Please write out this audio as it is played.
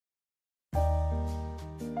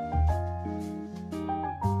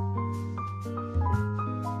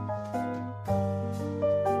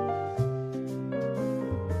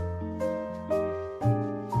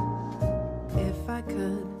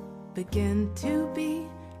to be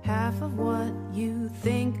half of what you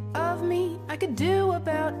think of me. I could do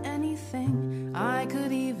about anything. I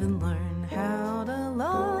could even learn how to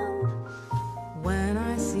love. When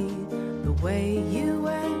I see the way you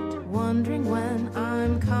act, wondering when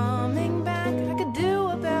I'm coming back, I could do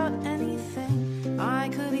about anything. I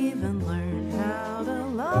could even learn how to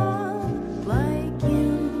love like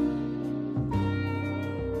you.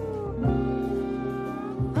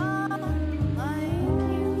 Love like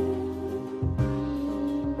you.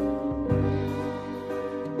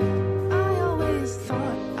 I always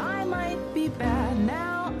thought I might be bad.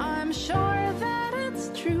 Now I'm sure that it's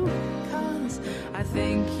true, 'cause I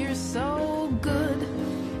think you're so good,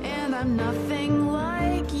 and I'm nothing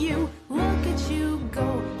like you. Look at you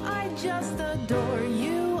go, I just adore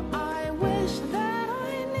you. I wish that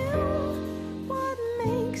I knew what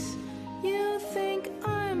makes you think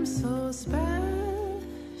I'm so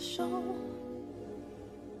special.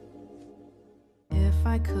 If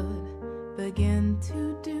I could begin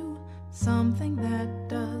to do something that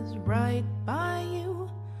does right by you,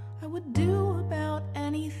 I would do about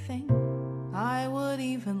anything. I would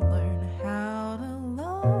even learn how to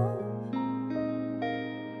love.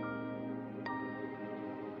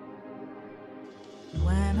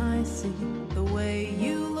 When I see the way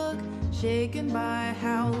you look, shaken by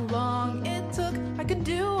how long it took, I could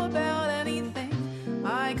do about anything.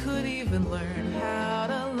 I could even learn how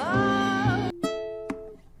to love.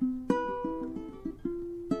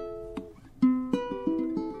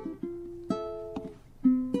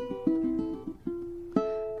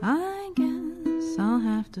 I guess I'll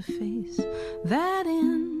have to face that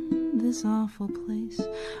in this awful place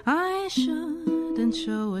I shouldn't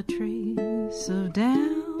show a trace of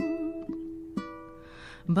doubt.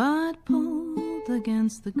 But pulled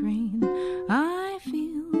against the grain, I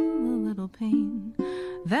feel a little pain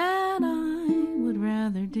that I would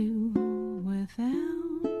rather do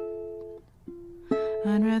without.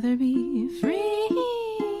 I'd rather be free,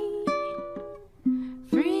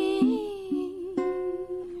 free,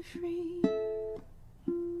 free.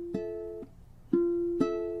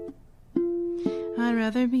 I'd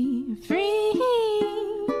rather be free,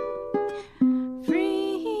 free,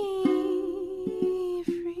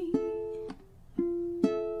 free.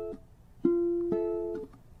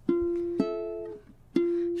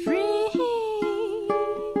 Free,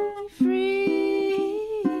 free,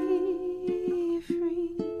 free.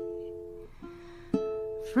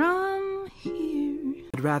 From here.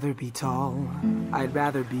 I'd rather be tall, I'd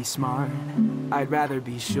rather be smart, I'd rather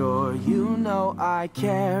be sure you know I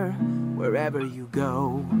care. Wherever you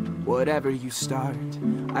go, whatever you start,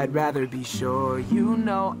 I'd rather be sure you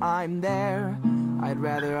know I'm there. I'd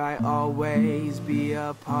rather I always be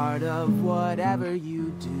a part of whatever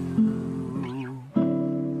you do.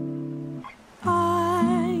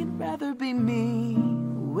 I'd rather be me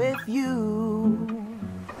with you.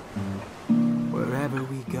 Wherever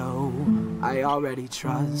we go, I already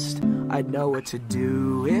trust I'd know what to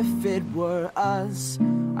do if it were us.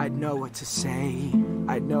 I'd know what to say,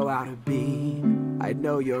 I'd know how to be, I'd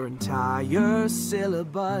know your entire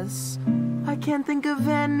syllabus. I can't think of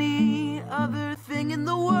any other thing in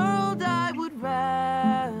the world I would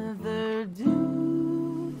rather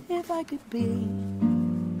do. If I could be,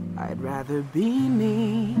 I'd rather be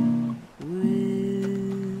me with